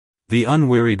The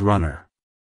unwearied runner.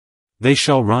 They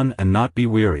shall run and not be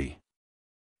weary.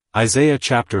 Isaiah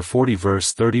chapter 40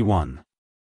 verse 31.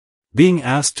 Being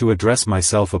asked to address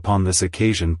myself upon this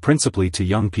occasion principally to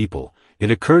young people,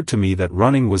 it occurred to me that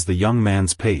running was the young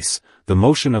man's pace, the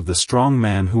motion of the strong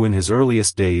man who in his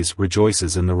earliest days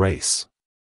rejoices in the race.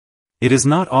 It is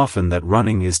not often that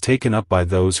running is taken up by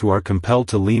those who are compelled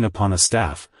to lean upon a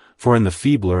staff, for in the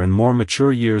feebler and more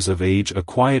mature years of age a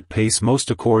quiet pace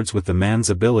most accords with the man's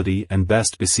ability and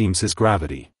best beseems his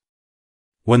gravity.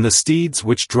 When the steeds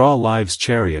which draw life's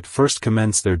chariot first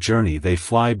commence their journey they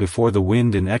fly before the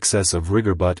wind in excess of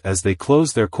rigor, but as they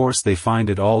close their course they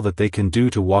find it all that they can do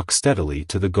to walk steadily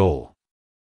to the goal.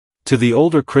 To the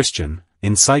older Christian,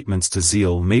 incitements to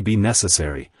zeal may be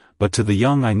necessary, but to the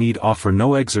young I need offer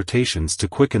no exhortations to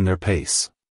quicken their pace.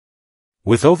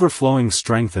 With overflowing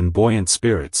strength and buoyant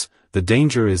spirits, the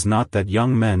danger is not that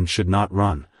young men should not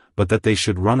run, but that they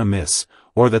should run amiss,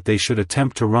 or that they should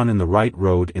attempt to run in the right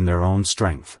road in their own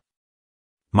strength.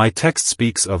 My text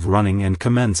speaks of running and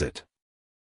commends it.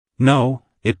 No,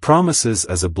 it promises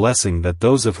as a blessing that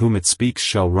those of whom it speaks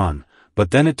shall run,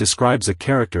 but then it describes a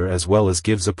character as well as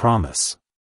gives a promise.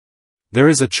 There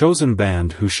is a chosen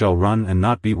band who shall run and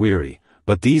not be weary,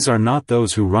 but these are not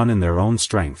those who run in their own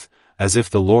strength, as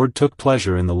if the Lord took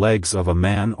pleasure in the legs of a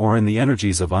man or in the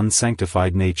energies of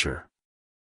unsanctified nature.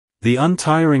 The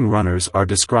untiring runners are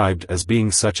described as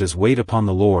being such as wait upon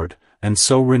the Lord, and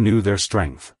so renew their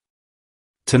strength.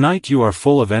 Tonight you are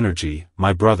full of energy,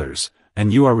 my brothers,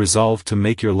 and you are resolved to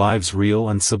make your lives real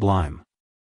and sublime.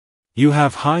 You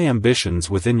have high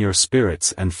ambitions within your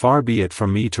spirits, and far be it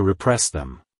from me to repress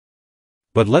them.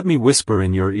 But let me whisper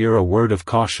in your ear a word of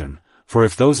caution, for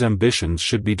if those ambitions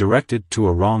should be directed to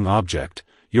a wrong object,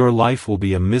 your life will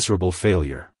be a miserable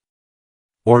failure.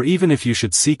 Or even if you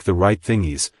should seek the right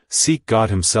thingies, seek God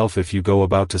Himself. If you go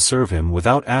about to serve Him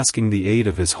without asking the aid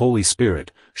of His Holy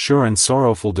Spirit, sure and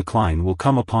sorrowful decline will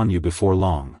come upon you before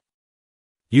long.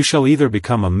 You shall either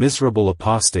become a miserable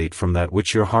apostate from that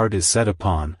which your heart is set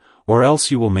upon, or else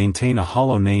you will maintain a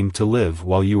hollow name to live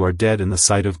while you are dead in the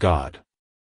sight of God.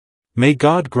 May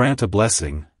God grant a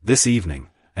blessing, this evening,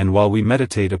 and while we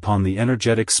meditate upon the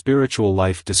energetic spiritual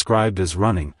life described as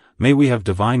running, may we have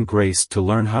divine grace to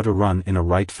learn how to run in a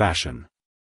right fashion.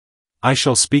 I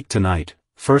shall speak tonight,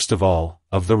 first of all,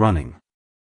 of the running.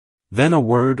 Then a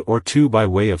word or two by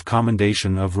way of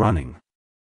commendation of running.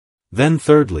 Then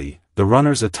thirdly, the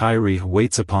runner's attire who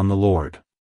waits upon the Lord.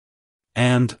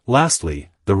 And,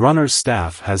 lastly, the runner's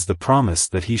staff has the promise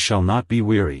that he shall not be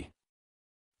weary.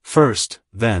 First,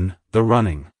 then, the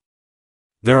running.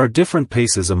 There are different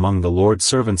paces among the Lord's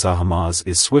servants. Ahimaaz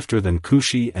is swifter than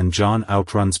Cushi and John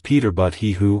outruns Peter, but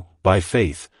he who, by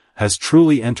faith, has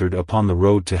truly entered upon the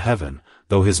road to heaven,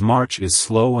 though his march is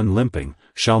slow and limping,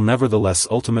 shall nevertheless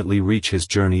ultimately reach his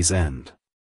journey's end.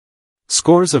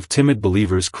 Scores of timid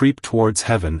believers creep towards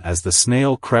heaven as the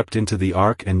snail crept into the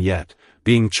ark, and yet,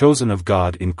 being chosen of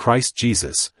God in Christ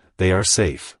Jesus, they are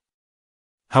safe.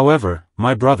 However,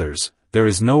 my brothers, there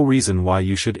is no reason why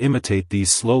you should imitate these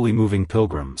slowly moving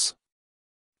pilgrims.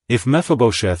 If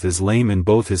Mephibosheth is lame in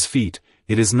both his feet,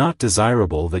 it is not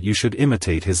desirable that you should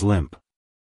imitate his limp.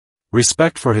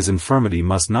 Respect for his infirmity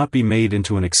must not be made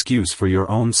into an excuse for your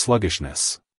own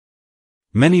sluggishness.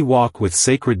 Many walk with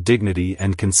sacred dignity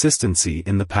and consistency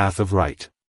in the path of right.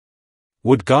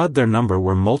 Would God their number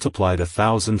were multiplied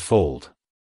 1,000-fold.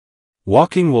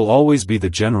 Walking will always be the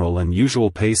general and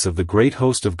usual pace of the great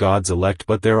host of God's elect,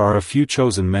 but there are a few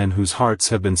chosen men whose hearts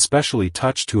have been specially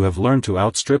touched, who have learned to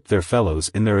outstrip their fellows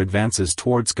in their advances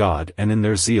towards God and in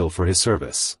their zeal for His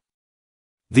service.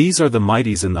 These are the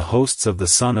mighties in the hosts of the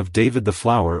Son of David, the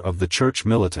flower of the church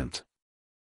militant.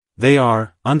 They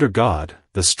are, under God,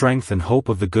 the strength and hope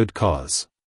of the good cause.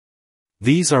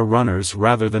 These are runners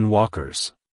rather than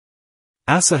walkers.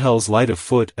 Asahel's light of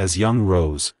foot as young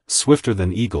roes, swifter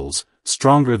than eagles,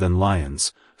 stronger than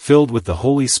lions, filled with the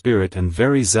Holy Spirit and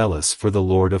very zealous for the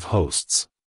Lord of hosts.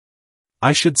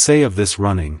 I should say of this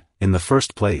running, in the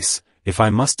first place, if I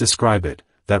must describe it,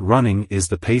 that running is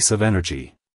the pace of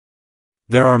energy.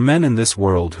 There are men in this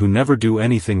world who never do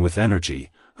anything with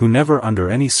energy, who never under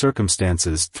any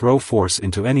circumstances throw force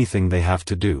into anything they have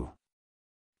to do.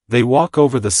 They walk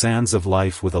over the sands of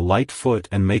life with a light foot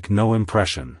and make no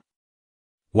impression.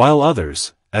 While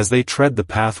others, as they tread the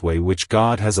pathway which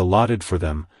God has allotted for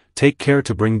them, take care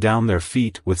to bring down their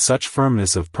feet with such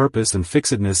firmness of purpose and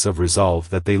fixedness of resolve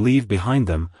that they leave behind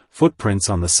them footprints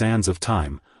on the sands of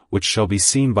time, which shall be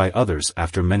seen by others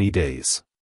after many days.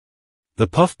 The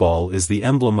puffball is the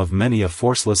emblem of many a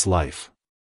forceless life.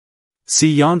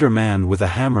 See yonder man with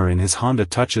a hammer in his Honda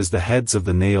touches the heads of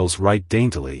the nails right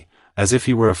daintily, as if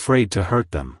he were afraid to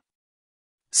hurt them.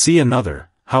 See another,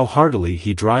 how heartily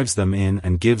he drives them in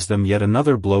and gives them yet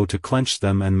another blow to clench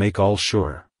them and make all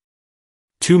sure.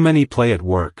 Too many play at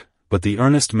work, but the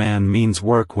earnest man means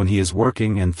work when he is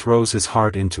working and throws his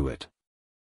heart into it.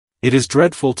 It is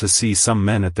dreadful to see some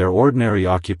men at their ordinary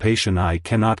occupation. I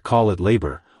cannot call it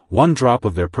labor. One drop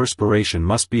of their perspiration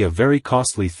must be a very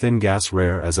costly thin gas,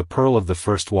 rare as a pearl of the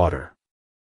first water.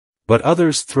 But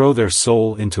others throw their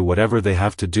soul into whatever they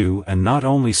have to do, and not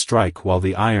only strike while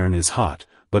the iron is hot,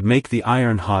 but make the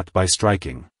iron hot by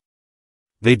striking.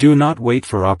 They do not wait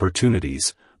for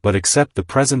opportunities, but accept the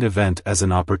present event as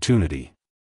an opportunity.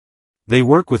 They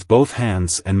work with both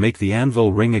hands and make the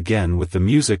anvil ring again with the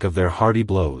music of their hearty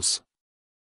blows.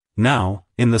 Now,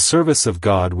 in the service of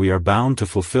God we are bound to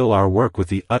fulfill our work with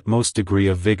the utmost degree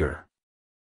of vigor.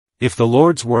 If the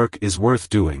Lord's work is worth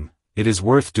doing, it is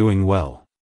worth doing well.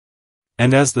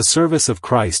 And as the service of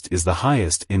Christ is the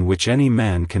highest in which any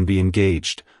man can be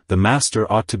engaged, the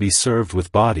master ought to be served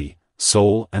with body,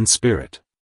 soul and spirit.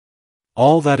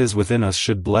 All that is within us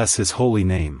should bless his holy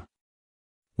name.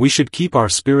 We should keep our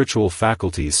spiritual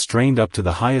faculties strained up to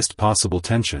the highest possible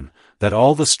tension, that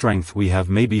all the strength we have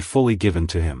may be fully given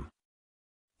to him.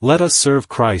 Let us serve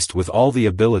Christ with all the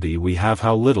ability we have,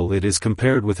 how little it is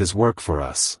compared with his work for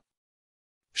us.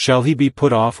 Shall he be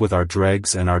put off with our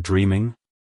dregs and our dreaming?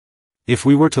 If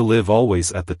we were to live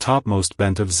always at the topmost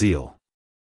bent of zeal.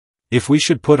 If we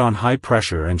should put on high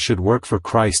pressure and should work for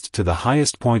Christ to the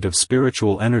highest point of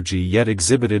spiritual energy yet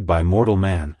exhibited by mortal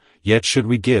man, yet should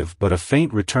we give but a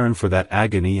faint return for that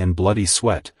agony and bloody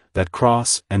sweat, that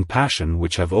cross and passion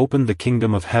which have opened the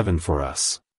kingdom of heaven for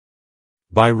us.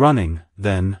 By running,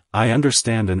 then, I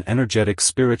understand an energetic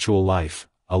spiritual life,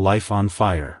 a life on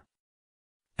fire.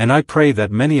 And I pray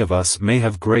that many of us may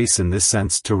have grace in this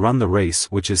sense to run the race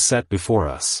which is set before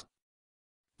us.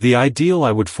 The ideal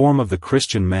I would form of the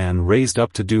Christian man raised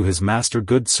up to do his master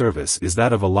good service is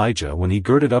that of Elijah when he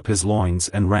girded up his loins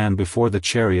and ran before the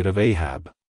chariot of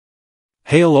Ahab.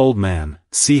 Hail, old man,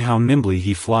 see how nimbly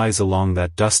he flies along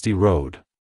that dusty road.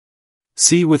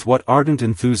 See with what ardent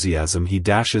enthusiasm he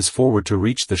dashes forward to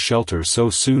reach the shelter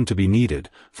so soon to be needed,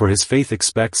 for his faith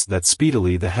expects that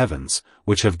speedily the heavens,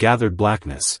 which have gathered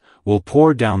blackness, will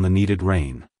pour down the needed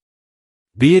rain.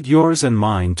 Be it yours and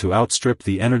mine to outstrip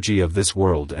the energy of this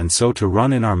world and so to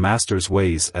run in our Master's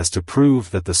ways as to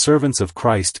prove that the servants of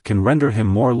Christ can render him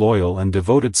more loyal and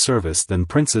devoted service than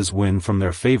princes win from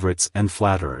their favorites and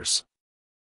flatterers.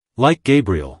 Like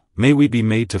Gabriel, may we be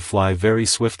made to fly very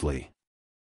swiftly.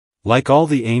 Like all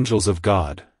the angels of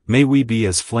God, may we be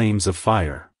as flames of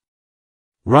fire.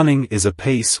 Running is a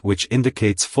pace which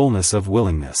indicates fullness of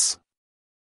willingness.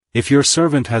 If your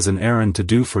servant has an errand to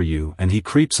do for you and he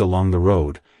creeps along the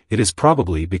road, it is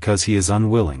probably because he is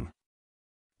unwilling.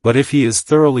 But if he is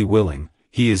thoroughly willing,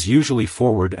 he is usually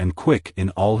forward and quick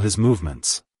in all his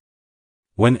movements.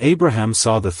 When Abraham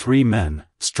saw the 3 men,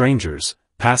 strangers,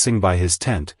 passing by his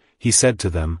tent, he said to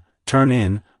them, "Turn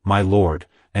in, my lord,"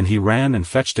 and he ran and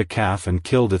fetched a calf and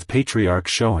killed it, patriarch,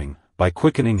 showing, by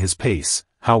quickening his pace,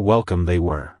 how welcome they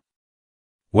were.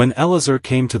 When Eliezer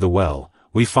came to the well,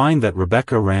 we find that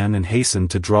Rebekah ran and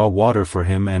hastened to draw water for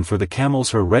him and for the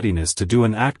camels. Her readiness to do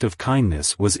an act of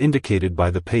kindness was indicated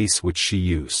by the pace which she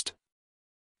used.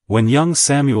 When young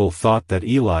Samuel thought that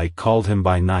Eli called him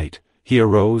by night, he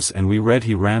arose and we read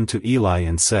he ran to Eli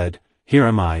and said, "Here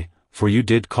am I, for you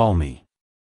did call me."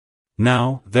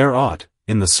 Now, there ought,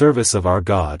 in the service of our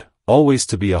God, always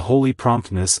to be a holy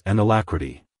promptness and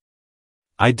alacrity.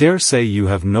 I dare say you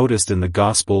have noticed in the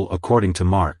Gospel according to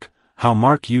Mark, how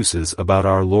Mark uses about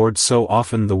our Lord so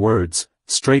often the words,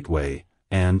 straightway,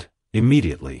 and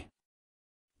immediately.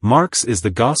 Mark's is the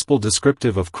Gospel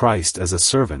descriptive of Christ as a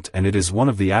servant, and it is one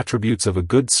of the attributes of a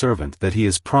good servant that he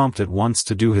is prompt at once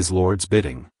to do his Lord's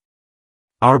bidding.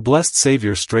 Our blessed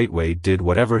Savior straightway did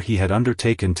whatever he had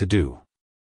undertaken to do.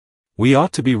 We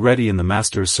ought to be ready in the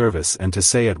Master's service and to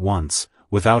say at once,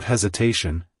 without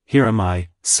hesitation, "Here am I,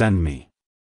 send me."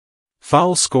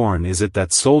 Foul scorn is it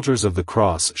that soldiers of the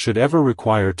cross should ever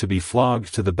require to be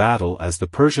flogged to the battle as the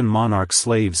Persian monarch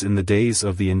slaves in the days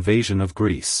of the invasion of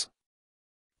Greece.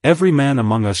 Every man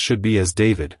among us should be as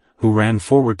David, who ran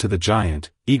forward to the giant,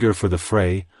 eager for the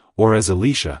fray, or as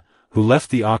Elisha, who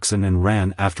left the oxen and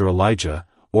ran after Elijah,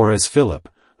 or as Philip,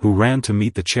 who ran to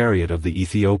meet the chariot of the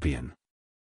Ethiopian.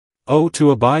 Oh, to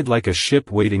abide like a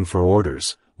ship waiting for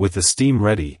orders, with the steam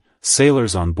ready,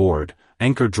 sailors on board,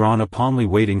 anchor drawn uponly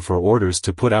waiting for orders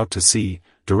to put out to sea,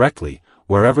 directly,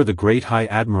 wherever the great high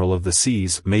admiral of the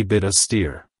seas may bid us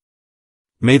steer.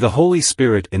 May the Holy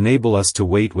Spirit enable us to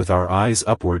wait with our eyes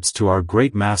upwards to our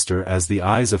great Master as the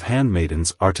eyes of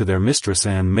handmaidens are to their mistress,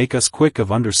 and make us quick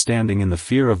of understanding in the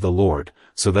fear of the Lord,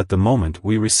 so that the moment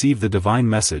we receive the divine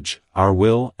message, our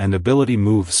will and ability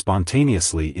move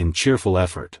spontaneously in cheerful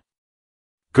effort.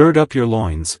 Gird up your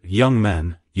loins, young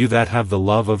men, you that have the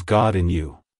love of God in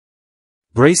you.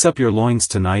 Brace up your loins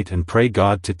tonight and pray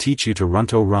God to teach you to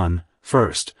run,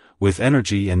 first, with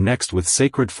energy, and next with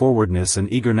sacred forwardness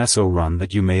and eagerness. Run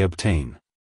that you may obtain.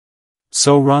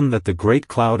 So run that the great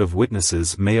cloud of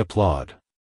witnesses may applaud.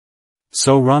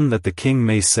 So run that the King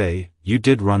may say, you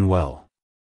did run well.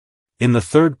 In the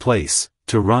third place,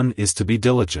 to run is to be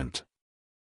diligent.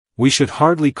 We should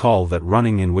hardly call that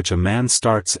running in which a man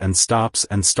starts and stops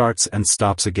and starts and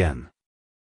stops again.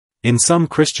 In some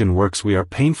Christian works we are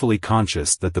painfully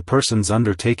conscious that the persons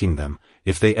undertaking them,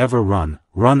 if they ever run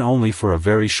only for a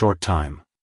very short time.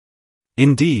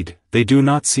 Indeed, they do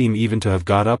not seem even to have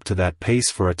got up to that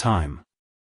pace for a time.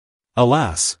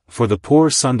 Alas, for the poor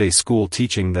Sunday school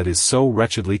teaching that is so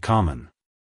wretchedly common.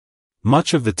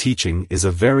 Much of the teaching is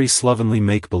a very slovenly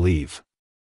make-believe.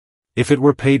 If it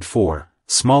were paid for,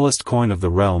 smallest coin of the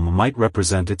realm might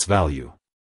represent its value.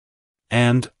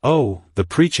 And, oh, the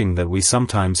preaching that we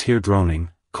sometimes hear droning,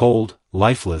 cold,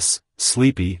 lifeless,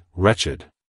 sleepy, wretched.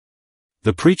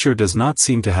 The preacher does not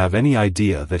seem to have any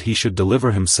idea that he should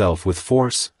deliver himself with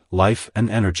force, life and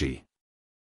energy.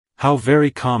 How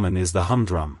very common is the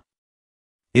humdrum.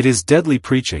 It is deadly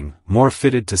preaching, more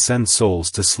fitted to send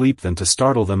souls to sleep than to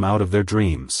startle them out of their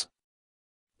dreams.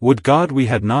 Would God we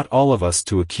had not all of us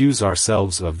to accuse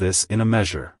ourselves of this in a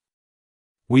measure.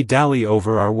 We dally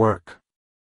over our work.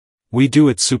 We do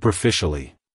it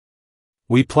superficially.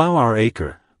 We plow our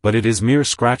acre, but it is mere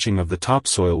scratching of the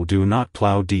topsoil. Do not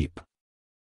plow deep.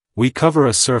 We cover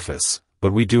a surface,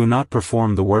 but we do not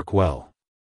perform the work well.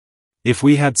 If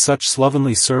we had such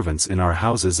slovenly servants in our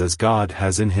houses as God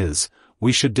has in his,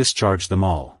 we should discharge them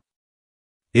all.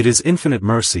 It is infinite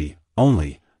mercy,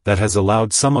 only, that has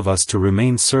allowed some of us to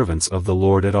remain servants of the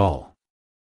Lord at all.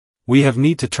 We have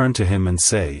need to turn to him and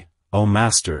say, O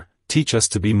Master, teach us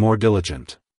to be more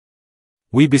diligent.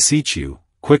 We beseech you,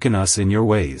 quicken us in your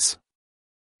ways.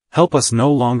 Help us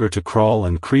no longer to crawl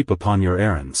and creep upon your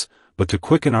errands, but to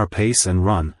quicken our pace and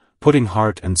run, putting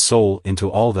heart and soul into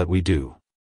all that we do.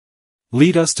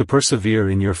 Lead us to persevere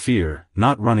in your fear,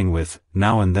 not running with,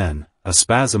 now and then, a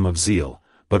spasm of zeal,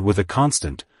 but with a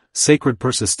constant, sacred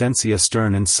persistency, a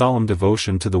stern and solemn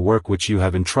devotion to the work which you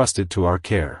have entrusted to our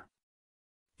care.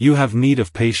 You have need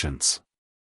of patience.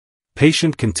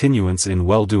 Patient continuance in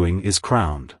well-doing is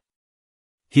crowned.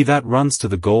 He that runs to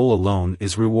the goal alone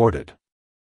is rewarded.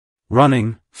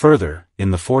 Running, further,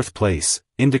 in the fourth place,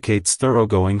 indicates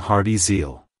thoroughgoing hearty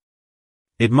zeal.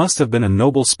 It must have been a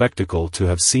noble spectacle to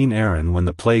have seen Aaron when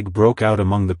the plague broke out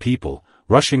among the people,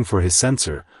 rushing for his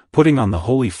censer, putting on the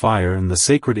holy fire and the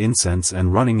sacred incense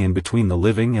and running in between the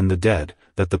living and the dead,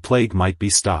 that the plague might be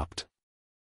stopped.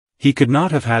 He could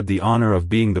not have had the honor of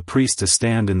being the priest to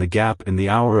stand in the gap in the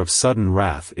hour of sudden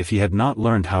wrath if he had not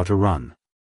learned how to run.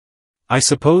 I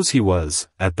suppose he was,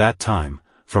 at that time,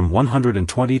 from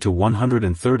 120 to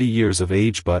 130 years of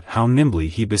age, but how nimbly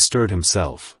he bestirred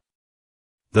himself.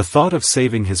 The thought of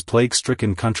saving his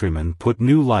plague-stricken countrymen put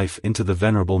new life into the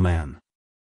venerable man.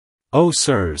 Oh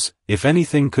sirs, if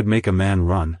anything could make a man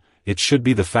run, it should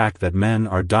be the fact that men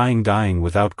are dying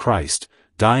without Christ,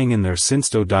 dying in their sins,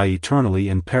 to die eternally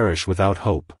and perish without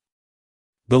hope.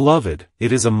 Beloved,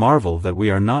 it is a marvel that we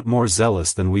are not more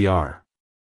zealous than we are.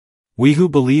 We who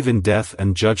believe in death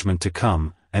and judgment to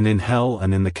come, and in hell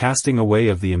and in the casting away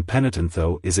of the impenitent,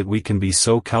 though is it we can be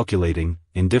so calculating,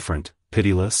 indifferent,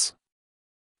 pitiless?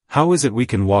 How is it we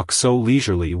can walk so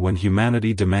leisurely when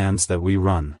humanity demands that we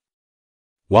run?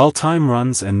 While time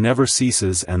runs and never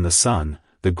ceases, and the sun,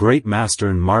 the great master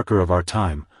and marker of our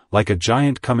time, like a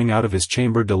giant coming out of his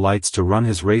chamber delights to run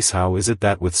his race, how is it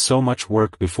that with so much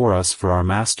work before us for our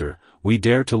master, we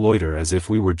dare to loiter as if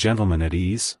we were gentlemen at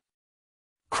ease?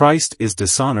 Christ is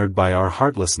dishonored by our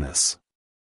heartlessness.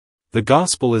 The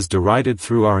gospel is derided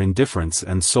through our indifference,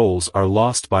 and souls are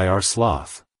lost by our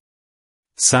sloth.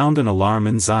 Sound an alarm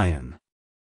in Zion.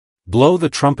 Blow the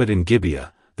trumpet in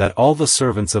Gibeah, that all the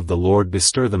servants of the Lord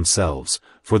bestir themselves,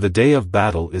 for the day of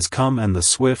battle is come, and the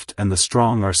swift and the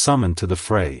strong are summoned to the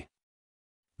fray.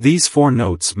 These 4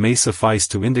 notes may suffice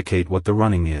to indicate what the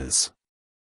running is.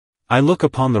 I look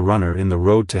upon the runner in the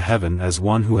road to heaven as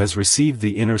one who has received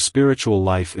the inner spiritual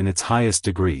life in its highest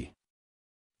degree.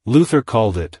 Luther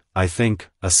called it, I think,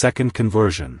 a second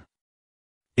conversion.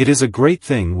 It is a great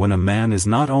thing when a man is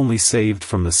not only saved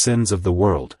from the sins of the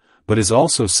world, but is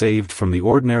also saved from the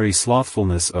ordinary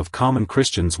slothfulness of common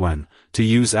Christians when, to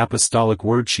use apostolic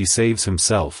words, she saves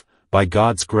himself, by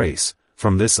God's grace,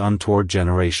 from this untoward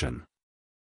generation.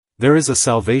 There is a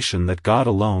salvation that God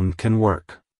alone can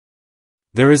work.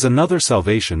 There is another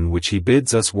salvation which he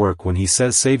bids us work when he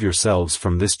says, "Save yourselves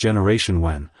from this generation,"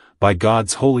 when, by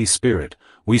God's Holy Spirit,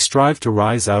 we strive to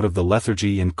rise out of the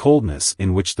lethargy and coldness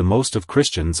in which the most of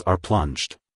Christians are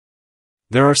plunged.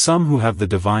 There are some who have the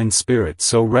divine Spirit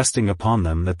so resting upon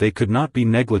them that they could not be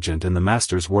negligent in the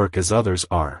Master's work as others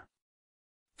are.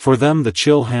 For them the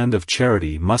chill hand of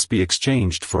charity must be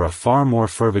exchanged for a far more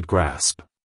fervid grasp.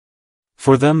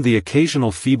 For them the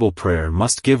occasional feeble prayer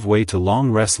must give way to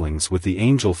long wrestlings with the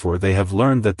angel, for they have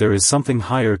learned that there is something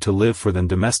higher to live for than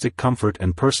domestic comfort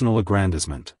and personal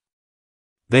aggrandizement.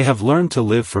 They have learned to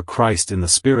live for Christ in the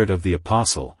spirit of the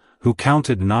apostle, who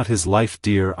counted not his life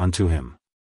dear unto him.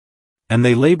 And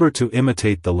they labor to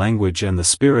imitate the language and the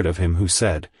spirit of him who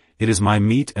said, "It is my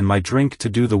meat and my drink to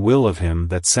do the will of him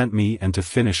that sent me and to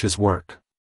finish his work."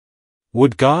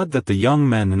 Would God that the young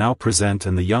men now present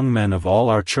and the young men of all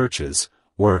our churches,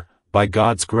 were, by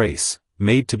God's grace,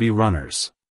 made to be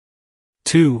runners.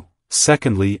 2.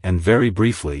 Secondly, and very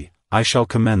briefly, I shall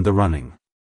commend the running.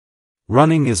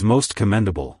 Running is most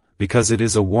commendable, because it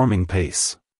is a warming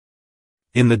pace.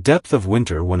 In the depth of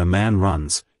winter, when a man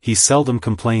runs, he seldom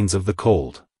complains of the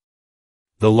cold.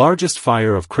 The largest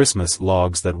fire of Christmas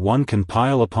logs that one can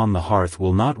pile upon the hearth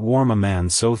will not warm a man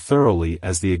so thoroughly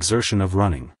as the exertion of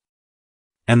running.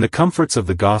 And the comforts of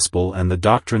the gospel and the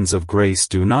doctrines of grace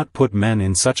do not put men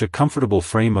in such a comfortable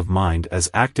frame of mind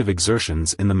as active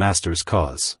exertions in the Master's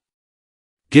cause.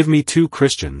 Give me 2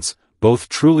 Christians, both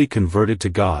truly converted to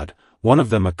God, one of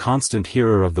them a constant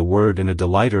hearer of the word and a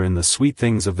delighter in the sweet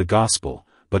things of the gospel,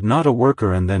 but not a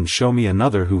worker, and then show me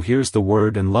another who hears the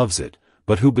word and loves it,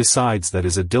 but who besides that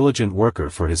is a diligent worker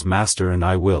for his Master, and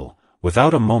I will,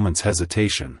 without a moment's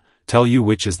hesitation, tell you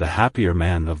which is the happier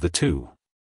man of the 2.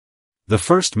 The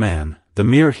first man, the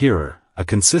mere hearer, a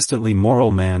consistently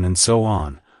moral man and so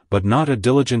on, but not a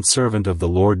diligent servant of the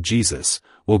Lord Jesus,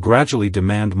 will gradually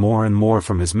demand more and more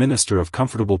from his minister of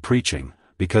comfortable preaching,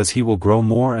 because he will grow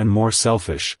more and more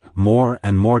selfish, more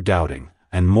and more doubting,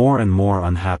 and more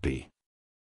unhappy.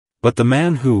 But the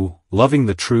man who, loving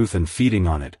the truth and feeding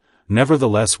on it,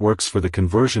 nevertheless works for the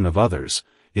conversion of others,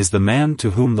 is the man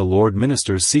to whom the Lord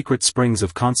ministers secret springs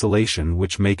of consolation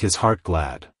which make his heart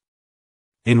glad.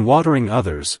 In watering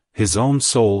others, his own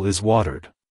soul is watered.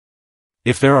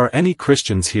 If there are any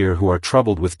Christians here who are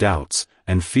troubled with doubts,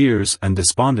 and fears and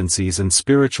despondencies and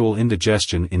spiritual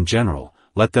indigestion in general,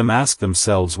 let them ask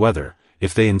themselves whether,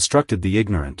 if they instructed the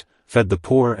ignorant, fed the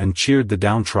poor and cheered the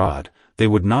downtrodden, they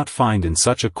would not find in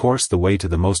such a course the way to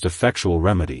the most effectual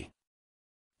remedy.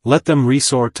 Let them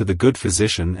resort to the good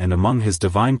physician, and among his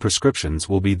divine prescriptions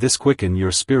will be this: quicken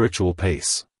your spiritual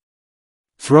pace.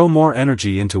 Throw more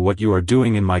energy into what you are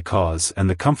doing in my cause, and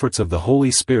the comforts of the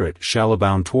Holy Spirit shall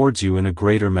abound towards you in a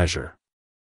greater measure.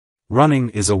 Running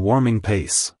is a warming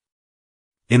pace.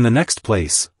 In the next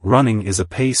place, running is a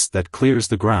pace that clears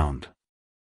the ground.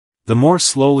 The more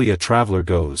slowly a traveler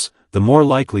goes, the more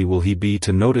likely will he be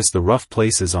to notice the rough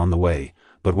places on the way,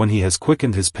 but when he has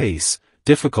quickened his pace,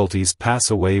 difficulties pass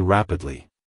away rapidly.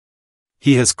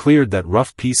 He has cleared that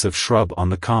rough piece of shrub on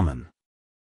the common.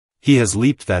 He has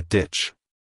leaped that ditch.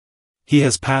 He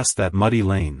has passed that muddy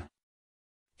lane.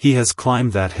 He has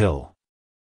climbed that hill.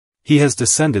 He has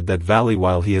descended that valley.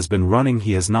 While he has been running,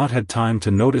 he has not had time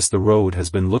to notice the road has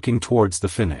been looking towards the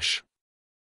finish.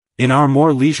 In our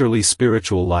more leisurely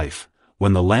spiritual life,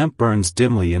 when the lamp burns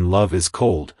dimly and love is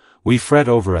cold, we fret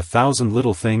over 1,000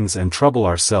 little things and trouble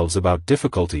ourselves about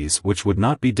difficulties which would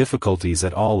not be difficulties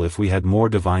at all if we had more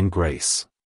divine grace.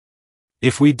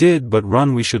 If we did but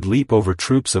run, we should leap over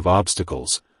troops of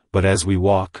obstacles, but as we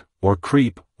walk, or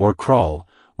creep, or crawl,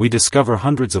 we discover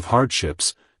hundreds of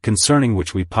hardships, concerning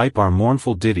which we pipe our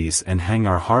mournful ditties and hang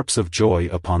our harps of joy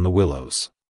upon the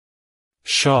willows.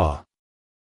 Pshaw!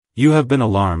 You have been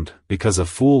alarmed, because a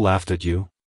fool laughed at you?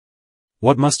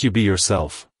 What must you be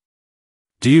yourself?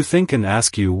 Do you think an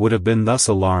Askew would have been thus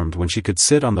alarmed when she could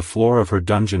sit on the floor of her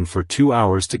dungeon for 2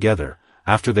 hours together,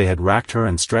 after they had racked her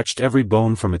and stretched every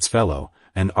bone from its fellow,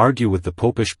 and argue with the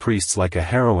popish priests like a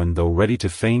heroine though ready to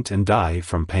faint and die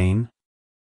from pain?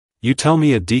 You tell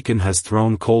me a deacon has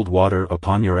thrown cold water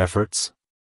upon your efforts?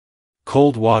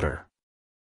 Cold water.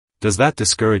 Does that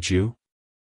discourage you?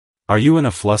 Are you in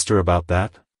a fluster about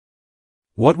that?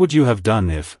 What would you have done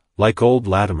if, like old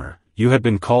Latimer, you had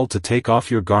been called to take off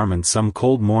your garment some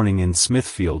cold morning in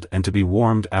Smithfield and to be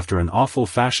warmed after an awful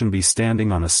fashion, be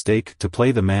standing on a stake to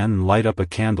play the man and light up a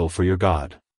candle for your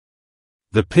God?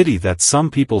 The pity that some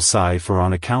people sigh for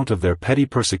on account of their petty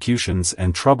persecutions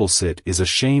and troubles it is a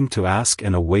shame to ask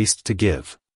and a waste to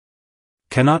give.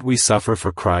 Cannot we suffer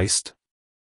for Christ?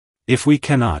 If we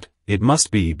cannot, it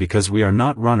must be because we are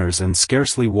not runners and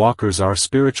scarcely walkers. Our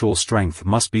spiritual strength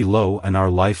must be low and our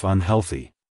life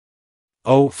unhealthy.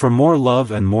 Oh, for more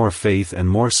love and more faith and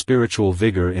more spiritual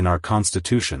vigor in our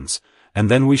constitutions, and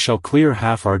then we shall clear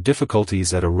half our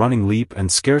difficulties at a running leap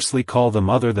and scarcely call them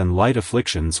other than light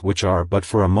afflictions which are but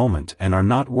for a moment and are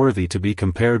not worthy to be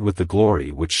compared with the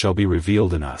glory which shall be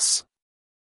revealed in us.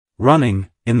 Running,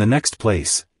 in the next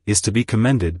place, is to be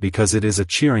commended because it is a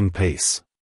cheering pace.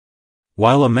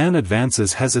 While a man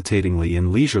advances hesitatingly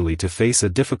and leisurely to face a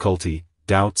difficulty,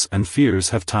 doubts and fears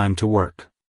have time to work.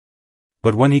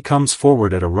 But when he comes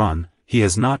forward at a run, he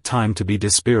has not time to be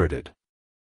dispirited.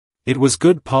 It was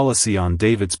good policy on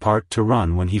David's part to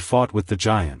run when he fought with the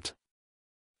giant.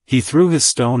 He threw his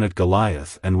stone at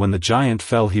Goliath, and when the giant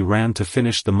fell he ran to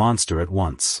finish the monster at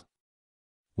once.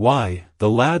 Why,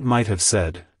 the lad might have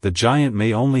said, the giant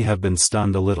may only have been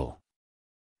stunned a little.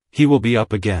 He will be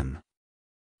up again.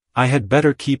 I had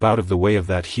better keep out of the way of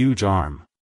that huge arm.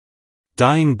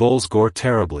 Dying bulls gore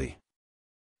terribly.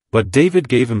 But David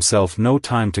gave himself no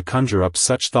time to conjure up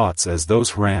such thoughts as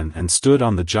those. Ran and stood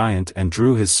on the giant and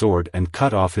drew his sword and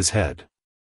cut off his head.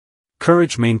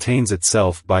 Courage maintains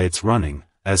itself by its running,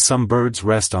 as some birds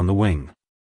rest on the wing.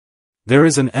 There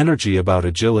is an energy about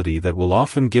agility that will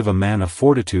often give a man a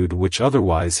fortitude which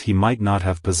otherwise he might not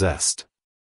have possessed.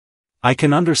 I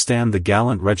can understand the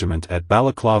gallant regiment at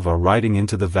Balaclava riding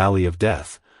into the Valley of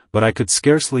Death, but I could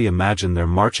scarcely imagine their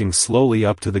marching slowly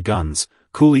up to the guns,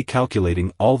 coolly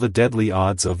calculating all the deadly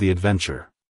odds of the adventure.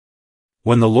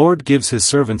 When the Lord gives his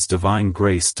servants divine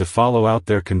grace to follow out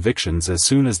their convictions as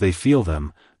soon as they feel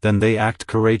them, then they act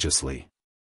courageously.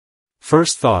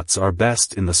 First thoughts are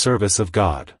best in the service of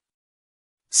God.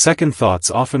 Second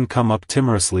thoughts often come up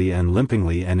timorously and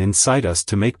limpingly and incite us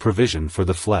to make provision for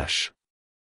the flesh.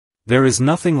 There is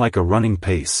nothing like a running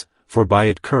pace, for by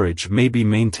it courage may be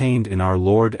maintained in our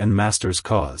Lord and Master's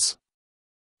cause.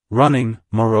 Running,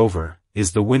 moreover,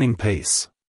 is the winning pace.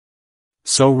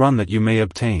 So run that you may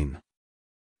obtain.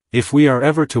 If we are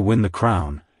ever to win the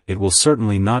crown, it will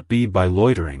certainly not be by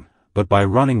loitering, but by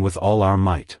running with all our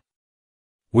might.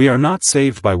 We are not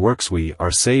saved by works, we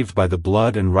are saved by the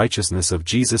blood and righteousness of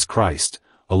Jesus Christ,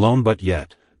 alone, but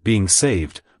yet, being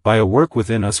saved, by a work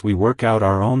within us we work out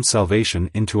our own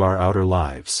salvation into our outer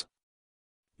lives.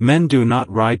 Men do not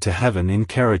ride to heaven in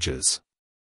carriages.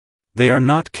 They are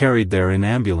not carried there in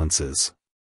ambulances.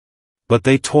 But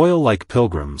they toil like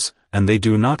pilgrims, and they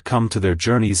do not come to their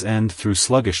journey's end through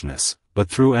sluggishness, but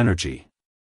through energy.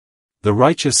 The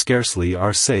righteous scarcely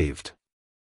are saved.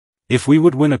 If we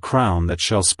would win a crown that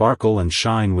shall sparkle and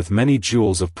shine with many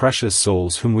jewels of precious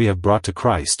souls whom we have brought to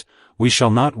Christ, we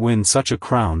shall not win such a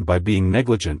crown by being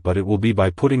negligent, but it will be by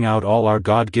putting out all our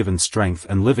God-given strength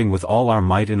and living with all our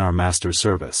might in our Master's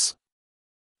service.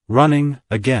 Running,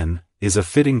 again, is a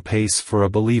fitting pace for a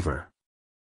believer.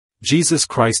 Jesus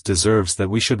Christ deserves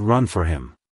that we should run for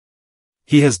him.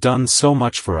 He has done so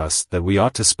much for us that we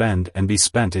ought to spend and be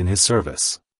spent in his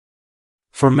service.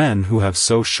 For men who have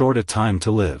so short a time to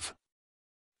live.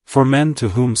 For men to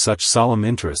whom such solemn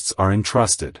interests are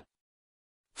entrusted.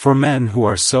 For men who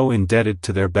are so indebted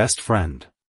to their best friend.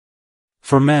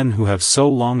 For men who have so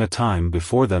long a time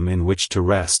before them in which to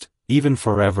rest, even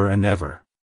forever and ever.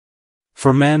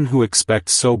 For men who expect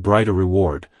so bright a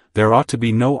reward, there ought to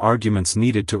be no arguments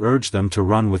needed to urge them to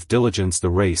run with diligence the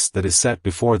race that is set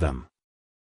before them.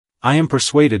 I am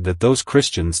persuaded that those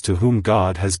Christians to whom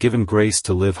God has given grace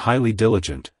to live highly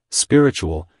diligent,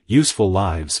 spiritual, useful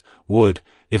lives, would,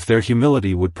 if their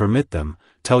humility would permit them,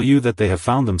 tell you that they have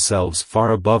found themselves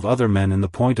far above other men in the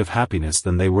point of happiness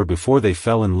than they were before they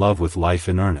fell in love with life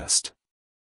in earnest.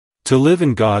 To live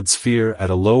in God's fear at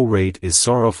a low rate is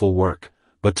sorrowful work,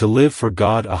 but to live for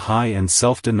God a high and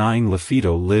self-denying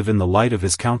live in the light of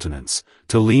his countenance,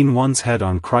 to lean one's head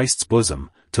on Christ's bosom,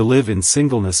 to live in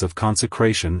singleness of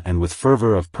consecration and with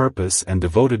fervor of purpose and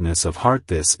devotedness of heart,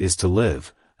 this is to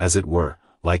live, as it were,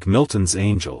 like Milton's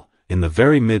angel, in the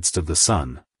very midst of the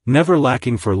sun, never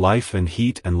lacking for life and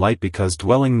heat and light, because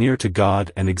dwelling near to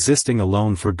God and existing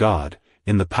alone for God,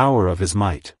 in the power of his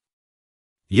might.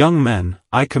 Young men,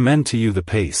 I commend to you the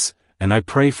pace, and I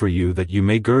pray for you that you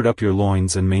may gird up your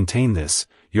loins and maintain this,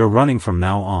 your running from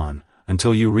now on,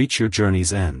 until you reach your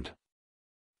journey's end.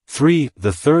 3.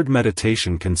 The third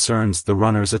meditation concerns the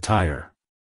runner's attire.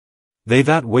 They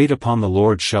that wait upon the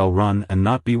Lord shall run and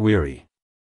not be weary.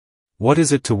 What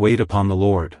is it to wait upon the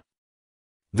Lord?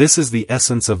 This is the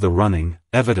essence of the running,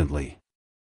 evidently.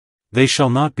 They shall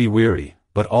not be weary,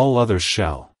 but all others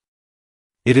shall.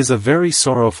 It is a very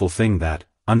sorrowful thing that,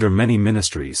 under many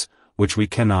ministries, which we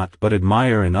cannot but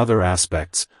admire in other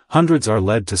aspects, hundreds are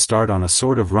led to start on a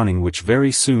sort of running which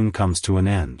very soon comes to an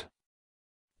end.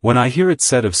 When I hear it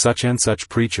said of such and such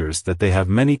preachers that they have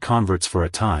many converts for a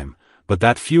time, but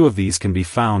that few of these can be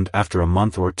found after a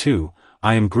month or two,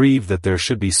 I am grieved that there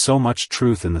should be so much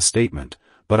truth in the statement,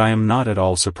 but I am not at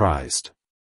all surprised.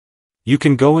 You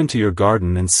can go into your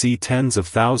garden and see tens of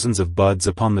thousands of buds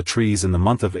upon the trees in the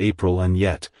month of April, and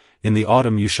yet, in the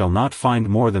autumn you shall not find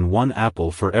more than one apple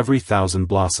for every 1,000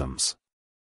 blossoms.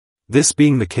 This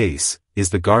being the case, is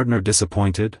the gardener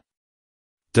disappointed?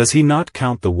 Does he not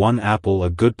count the one apple a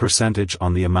good percentage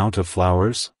on the amount of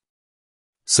flowers?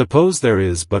 Suppose there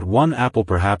is but one apple,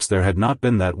 perhaps there had not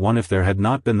been that one if there had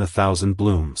not been the 1,000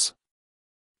 blooms.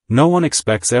 No one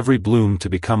expects every bloom to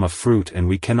become a fruit, and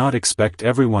we cannot expect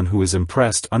everyone who is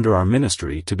impressed under our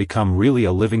ministry to become really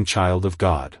a living child of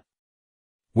God.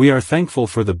 We are thankful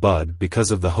for the bud because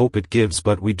of the hope it gives,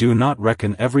 but we do not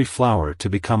reckon every flower to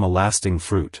become a lasting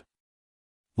fruit.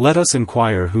 Let us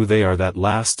inquire who they are that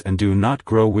last and do not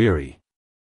grow weary.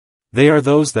 They are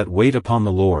those that wait upon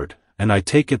the Lord, and I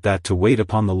take it that to wait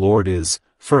upon the Lord is,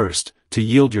 first, to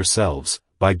yield yourselves,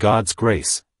 by God's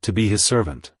grace, to be His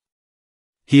servant.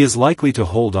 He is likely to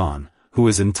hold on, who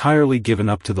is entirely given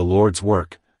up to the Lord's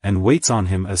work, and waits on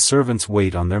Him as servants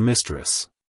wait on their mistress.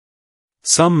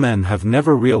 Some men have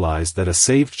never realized that a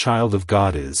saved child of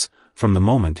God is, from the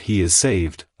moment he is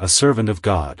saved, a servant of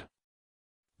God.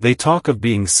 They talk of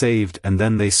being saved and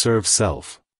then they serve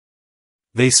self.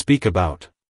 They speak about,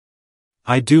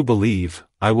 I do believe,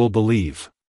 I will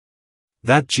believe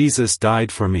that Jesus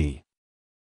died for me.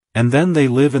 And then they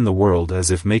live in the world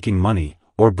as if making money,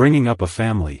 or bringing up a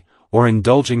family, or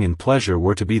indulging in pleasure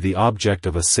were to be the object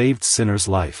of a saved sinner's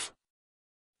life.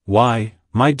 Why,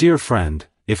 my dear friend,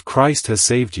 if Christ has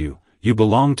saved you, you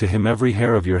belong to Him. Every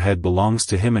hair of your head belongs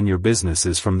to Him, and your business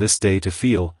is from this day to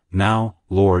feel, now,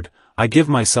 Lord, I give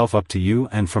myself up to you,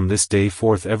 and from this day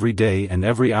forth every day and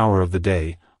every hour of the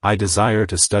day, I desire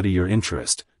to study your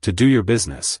interest, to do your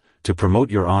business, to promote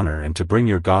your honor, and to bring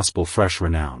your gospel fresh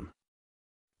renown.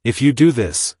 If you do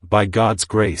this, by God's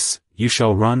grace, you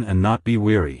shall run and not be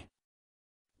weary.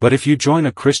 But if you join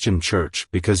a Christian church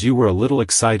because you were a little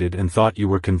excited and thought you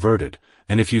were converted,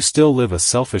 and if you still live a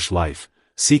selfish life,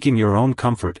 seeking your own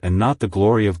comfort and not the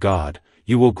glory of God,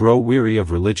 you will grow weary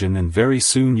of religion, and very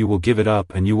soon you will give it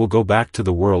up and you will go back to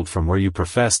the world from where you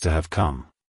profess to have come.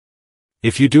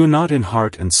 If you do not in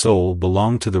heart and soul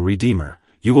belong to the Redeemer,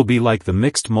 you will be like the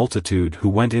mixed multitude who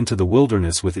went into the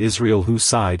wilderness with Israel, who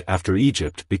sighed after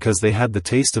Egypt because they had the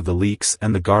taste of the leeks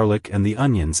and the garlic and the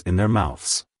onions in their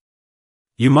mouths.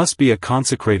 You must be a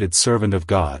consecrated servant of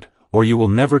God, or you will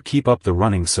never keep up the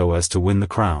running so as to win the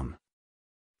crown.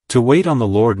 To wait on the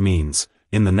Lord means,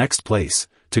 in the next place,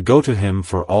 to go to Him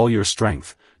for all your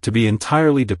strength, to be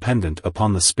entirely dependent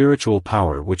upon the spiritual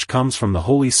power which comes from the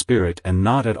Holy Spirit and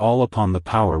not at all upon the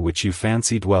power which you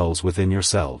fancy dwells within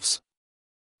yourselves.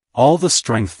 All the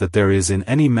strength that there is in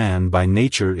any man by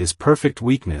nature is perfect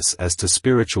weakness as to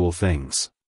spiritual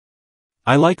things.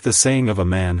 I like the saying of a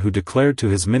man who declared to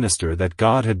his minister that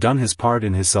God had done His part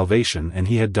in his salvation and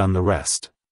he had done the rest.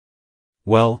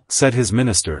 Well, said his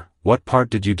minister, what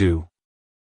part did you do?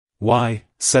 Why,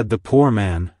 said the poor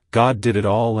man, God did it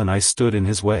all and I stood in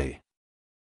His way.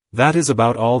 That is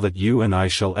about all that you and I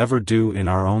shall ever do in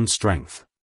our own strength.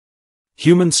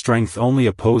 Human strength only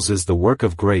opposes the work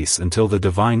of grace until the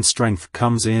divine strength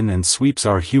comes in and sweeps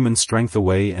our human strength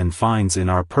away and finds in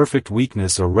our perfect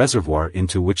weakness a reservoir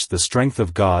into which the strength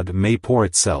of God may pour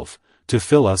itself, to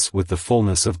fill us with the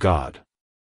fullness of God.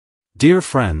 Dear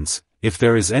friends, if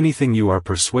there is anything you are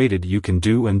persuaded you can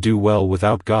do and do well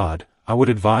without God, I would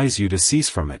advise you to cease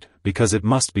from it, because it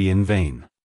must be in vain.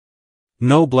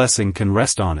 No blessing can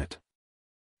rest on it.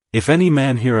 If any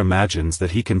man here imagines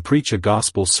that he can preach a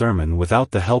gospel sermon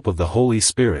without the help of the Holy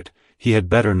Spirit, he had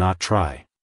better not try.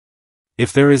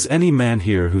 If there is any man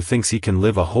here who thinks he can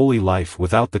live a holy life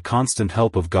without the constant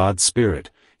help of God's Spirit,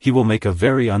 he will make a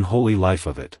very unholy life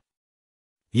of it.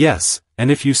 Yes,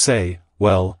 and if you say,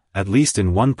 well, at least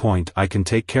in one point I can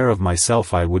take care of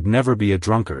myself, I would never be a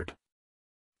drunkard.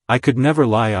 I could never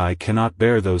lie, I cannot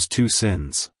bear those two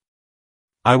sins.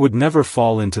 I would never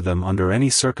fall into them under any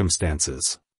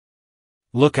circumstances.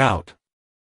 Look out.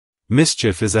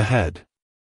 Mischief is ahead.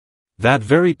 That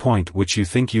very point which you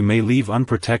think you may leave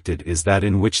unprotected is that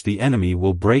in which the enemy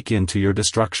will break into your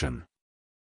destruction.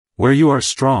 Where you are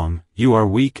strong, you are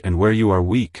weak, and where you are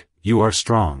weak, you are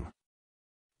strong.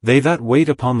 They that wait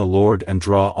upon the Lord and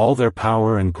draw all their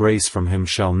power and grace from Him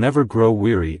shall never grow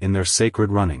weary in their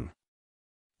sacred running.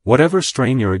 Whatever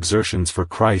strain your exertions for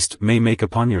Christ may make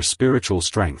upon your spiritual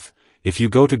strength, if you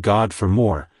go to God for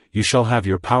more, you shall have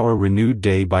your power renewed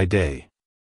day by day.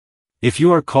 If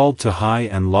you are called to high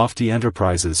and lofty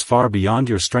enterprises far beyond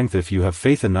your strength, if you have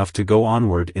faith enough to go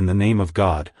onward in the name of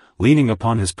God, leaning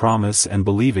upon His promise and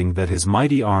believing that His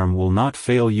mighty arm will not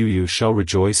fail you, you shall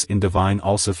rejoice in divine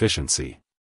all-sufficiency.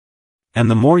 And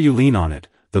the more you lean on it,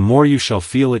 the more you shall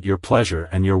feel it your pleasure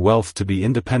and your wealth to be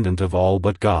independent of all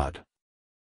but God.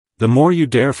 The more you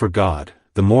dare for God,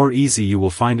 the more easy you will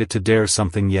find it to dare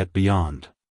something yet beyond.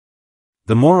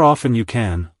 The more often you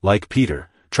can, like Peter,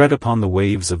 tread upon the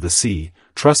waves of the sea,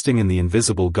 trusting in the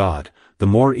invisible God, the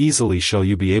more easily shall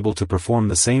you be able to perform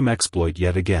the same exploit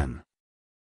yet again.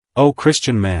 O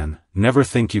Christian man, never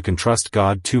think you can trust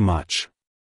God too much.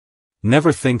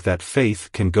 Never think that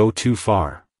faith can go too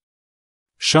far.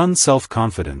 Shun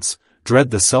self-confidence,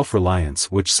 dread the self-reliance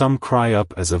which some cry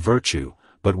up as a virtue,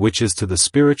 but which is to the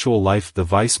spiritual life the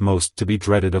vice most to be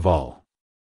dreaded of all.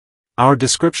 Our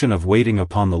description of waiting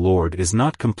upon the Lord is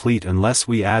not complete unless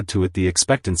we add to it the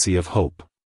expectancy of hope.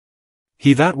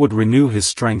 He that would renew his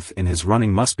strength in his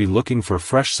running must be looking for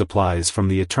fresh supplies from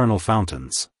the eternal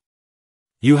fountains.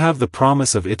 You have the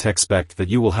promise of it, expect that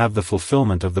you will have the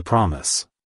fulfillment of the promise.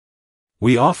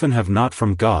 We often have not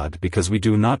from God because we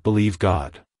do not believe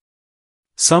God.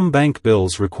 Some bank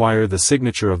bills require the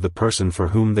signature of the person for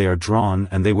whom they are drawn,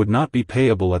 and they would not be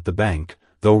payable at the bank,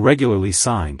 though regularly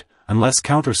signed, unless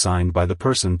countersigned by the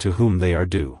person to whom they are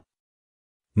due.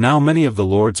 Now many of the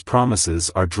Lord's promises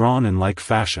are drawn in like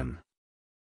fashion.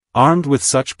 Armed with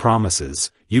such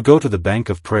promises, you go to the bank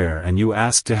of prayer and you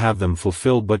ask to have them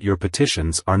fulfilled, but your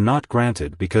petitions are not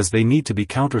granted because they need to be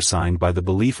countersigned by the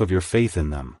belief of your faith in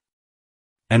them.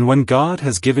 And when God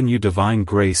has given you divine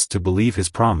grace to believe His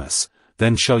promise,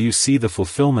 then shall you see the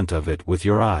fulfillment of it with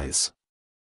your eyes.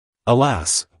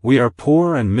 Alas, we are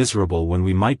poor and miserable when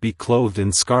we might be clothed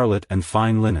in scarlet and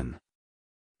fine linen.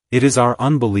 It is our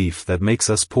unbelief that makes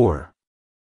us poor.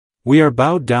 We are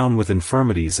bowed down with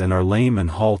infirmities and are lame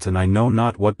and halt and I know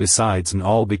not what besides, and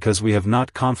all because we have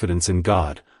not confidence in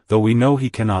God, though we know He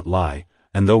cannot lie,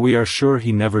 and though we are sure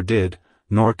He never did,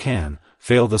 nor can,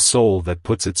 fail the soul that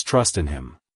puts its trust in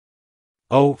Him.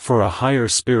 Oh, for a higher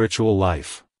spiritual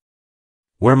life!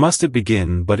 Where must it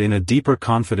begin but in a deeper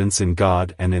confidence in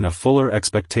God and in a fuller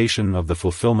expectation of the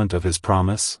fulfillment of His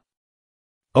promise?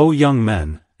 O young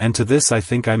men, and to this I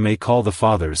think I may call the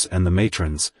fathers and the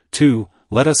matrons, too,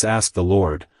 let us ask the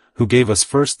Lord, who gave us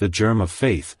first the germ of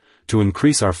faith, to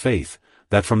increase our faith,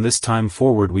 that from this time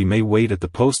forward we may wait at the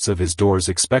posts of His doors,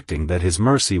 expecting that His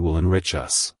mercy will enrich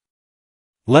us.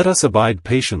 Let us abide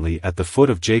patiently at the foot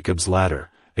of Jacob's ladder,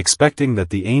 expecting that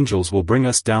the angels will bring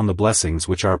us down the blessings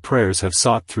which our prayers have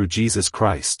sought through Jesus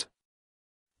Christ.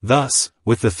 Thus,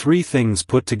 with the three things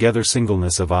put together,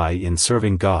 singleness of eye in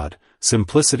serving God,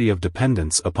 simplicity of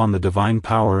dependence upon the divine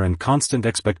power, and constant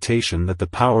expectation that the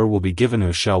power will be given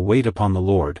us, shall wait upon the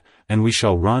Lord, and we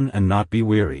shall run and not be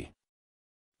weary.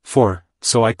 For,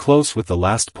 so I close with the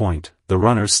last point, the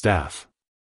runner's staff.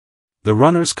 The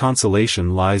runner's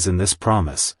consolation lies in this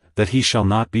promise, that he shall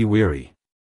not be weary.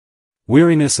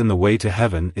 Weariness in the way to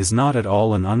heaven is not at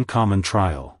all an uncommon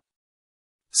trial.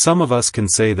 Some of us can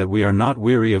say that we are not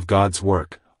weary of God's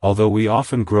work, although we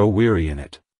often grow weary in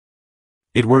it.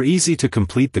 It were easy to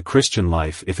complete the Christian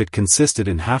life if it consisted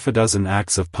in half a dozen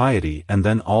acts of piety and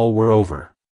then all were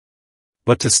over.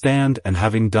 But to stand, and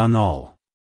having done all,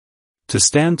 to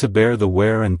stand to bear the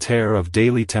wear and tear of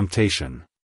daily temptation,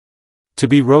 to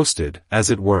be roasted, as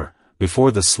it were,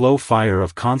 before the slow fire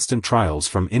of constant trials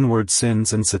from inward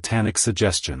sins and satanic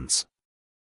suggestions.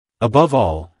 Above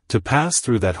all, to pass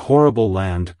through that horrible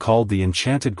land called the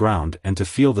enchanted ground, and to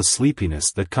feel the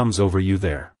sleepiness that comes over you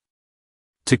there.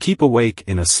 To keep awake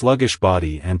in a sluggish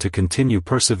body and to continue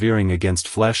persevering against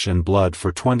flesh and blood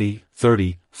for 20,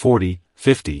 30, 40,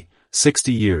 50,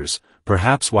 60 years,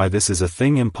 perhaps. Why, this is a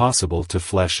thing impossible to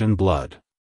flesh and blood.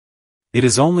 It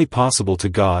is only possible to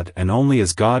God, and only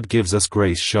as God gives us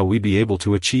grace shall we be able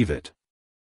to achieve it.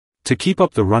 To keep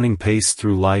up the running pace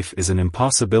through life is an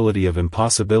impossibility of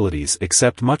impossibilities,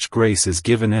 except much grace is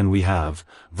given, and we have,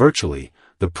 virtually,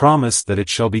 the promise that it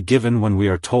shall be given when we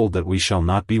are told that we shall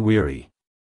not be weary.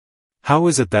 How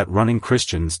is it that running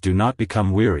Christians do not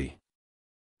become weary?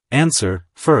 Answer: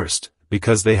 first,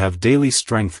 because they have daily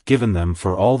strength given them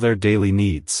for all their daily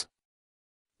needs.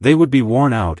 They would be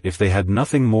worn out if they had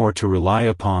nothing more to rely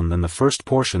upon than the first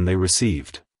portion they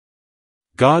received.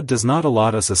 God does not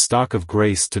allot us a stock of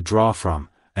grace to draw from,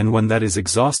 and when that is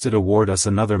exhausted award us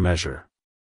another measure.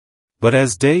 But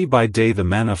as day by day the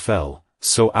manna fell,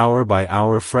 so hour by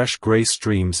hour fresh grace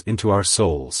streams into our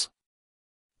souls.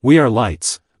 We are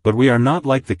lights, but we are not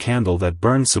like the candle that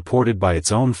burns supported by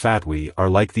its own fat. We are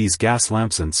like these gas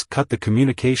lamps. Cut the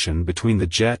communication between the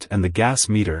jet and the gas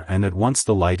meter, and at once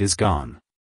the light is gone.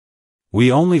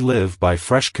 We only live by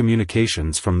fresh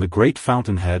communications from the great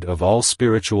fountainhead of all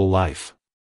spiritual life.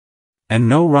 And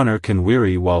no runner can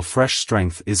weary while fresh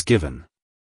strength is given.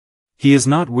 He is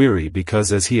not weary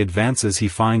because as he advances he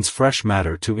finds fresh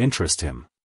matter to interest him.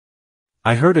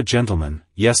 I heard a gentleman,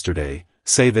 yesterday,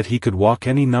 say that he could walk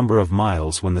any number of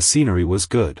miles when the scenery was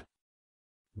good.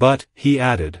 But, he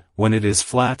added, when it is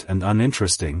flat and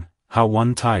uninteresting, how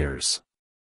one tires.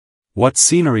 What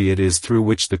scenery it is through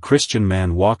which the Christian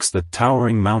man walks, the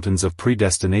towering mountains of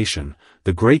predestination,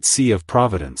 the great sea of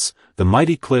providence, the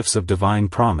mighty cliffs of divine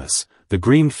promise, the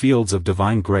green fields of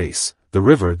divine grace, the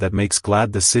river that makes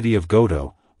glad the city of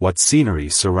Godot. What scenery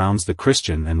surrounds the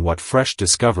Christian and what fresh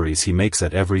discoveries he makes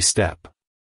at every step.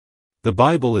 The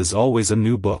Bible is always a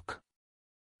new book.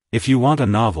 If you want a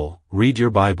novel, read your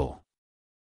Bible.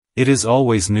 It is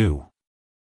always new.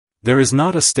 There is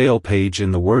not a stale page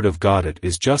in the Word of God. It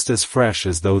is just as fresh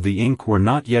as though the ink were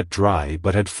not yet dry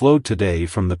but had flowed today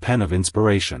from the pen of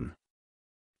inspiration.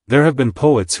 There have been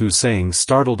poets whose sayings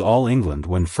startled all England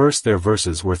when first their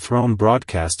verses were thrown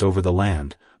broadcast over the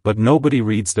land, but nobody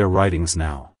reads their writings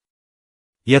now.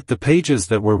 Yet the pages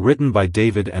that were written by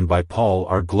David and by Paul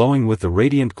are glowing with the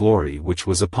radiant glory which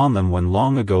was upon them when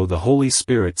long ago the Holy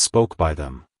Spirit spoke by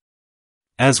them.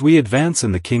 As we advance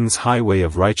in the King's highway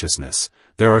of righteousness,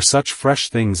 there are such fresh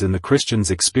things in the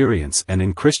Christian's experience and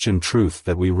in Christian truth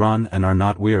that we run and are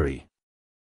not weary.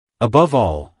 Above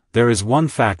all, there is one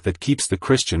fact that keeps the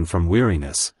Christian from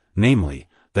weariness, namely,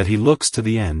 that he looks to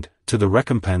the end, to the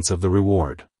recompense of the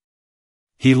reward.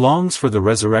 He longs for the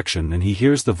resurrection and he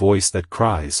hears the voice that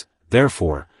cries,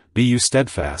 "Therefore, be you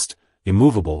steadfast,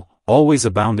 immovable, always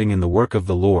abounding in the work of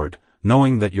the Lord,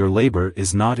 knowing that your labor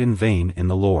is not in vain in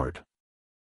the Lord."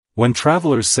 When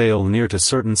travelers sail near to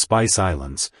certain spice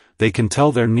islands, they can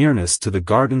tell their nearness to the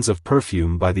gardens of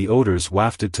perfume by the odors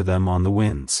wafted to them on the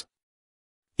winds.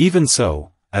 Even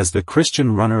so, as the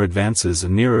Christian runner advances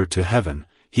nearer to heaven,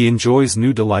 he enjoys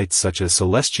new delights such as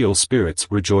celestial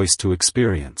spirits rejoice to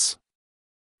experience.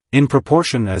 In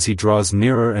proportion as he draws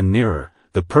nearer and nearer,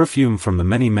 the perfume from the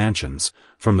many mansions,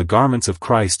 from the garments of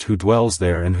Christ who dwells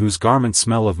there and whose garments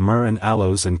smell of myrrh and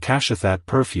aloes and casheth that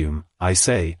perfume, I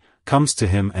say, comes to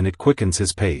him and it quickens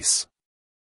his pace.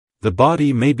 The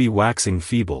body may be waxing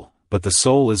feeble, but the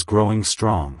soul is growing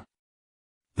strong.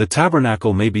 The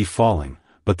tabernacle may be falling,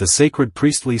 but the sacred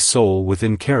priestly soul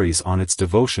within carries on its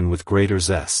devotion with greater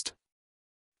zest.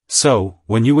 So,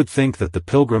 when you would think that the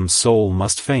pilgrim's soul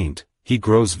must faint, he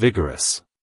grows vigorous.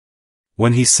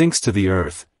 When he sinks to the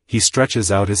earth, he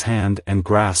stretches out his hand and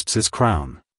grasps his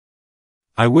crown.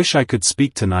 I wish I could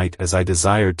speak tonight as I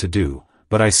desired to do,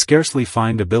 but I scarcely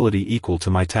find ability equal to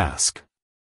my task.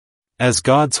 As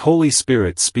God's Holy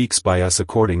Spirit speaks by us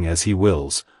according as he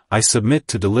wills, I submit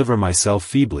to deliver myself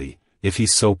feebly, if he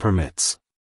so permits.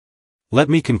 Let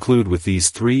me conclude with these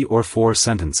 3 or 4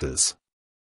 sentences.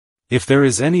 If there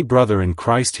is any brother in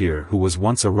Christ here who was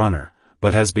once a runner,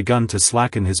 but has begun to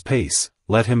slacken his pace,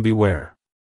 let him beware.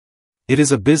 It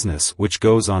is a business which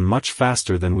goes on much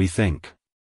faster than we think.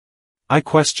 I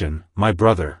question, my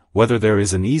brother, whether there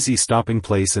is an easy stopping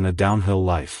place in a downhill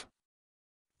life.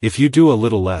 If you do a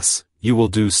little less, you will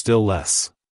do still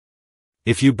less.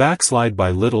 If you backslide by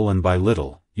little and by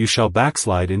little, you shall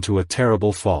backslide into a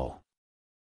terrible fall.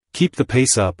 Keep the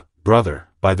pace up, brother,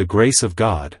 by the grace of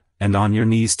God, and on your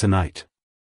knees tonight.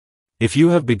 If you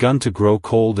have begun to grow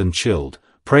cold and chilled,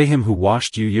 pray him who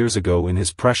washed you years ago in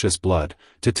his precious blood,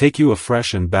 to take you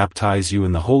afresh and baptize you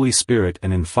in the Holy Spirit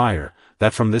and in fire,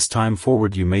 that from this time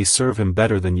forward you may serve him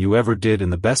better than you ever did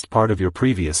in the best part of your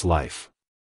previous life.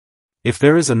 If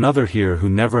there is another here who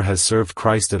never has served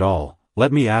Christ at all,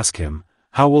 let me ask him,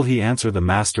 how will he answer the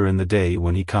Master in the day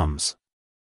when he comes?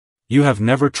 You have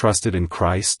never trusted in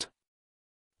Christ?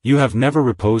 You have never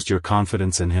reposed your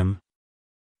confidence in him?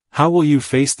 How will you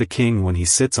face the King when he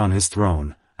sits on his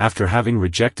throne, after having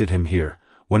rejected him here,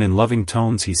 when in loving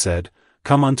tones he said,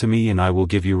 "Come unto me and I will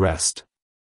give you rest"?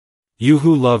 You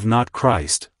who love not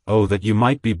Christ, oh that you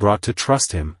might be brought to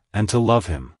trust him, and to love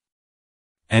him.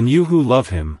 And you who love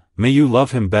him, may you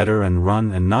love him better and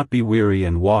run and not be weary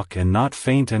and walk and not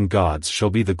faint, and God's shall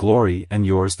be the glory and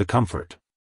yours the comfort.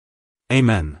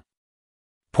 Amen.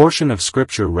 Portion of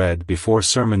Scripture read before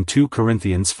Sermon 2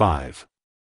 Corinthians 5.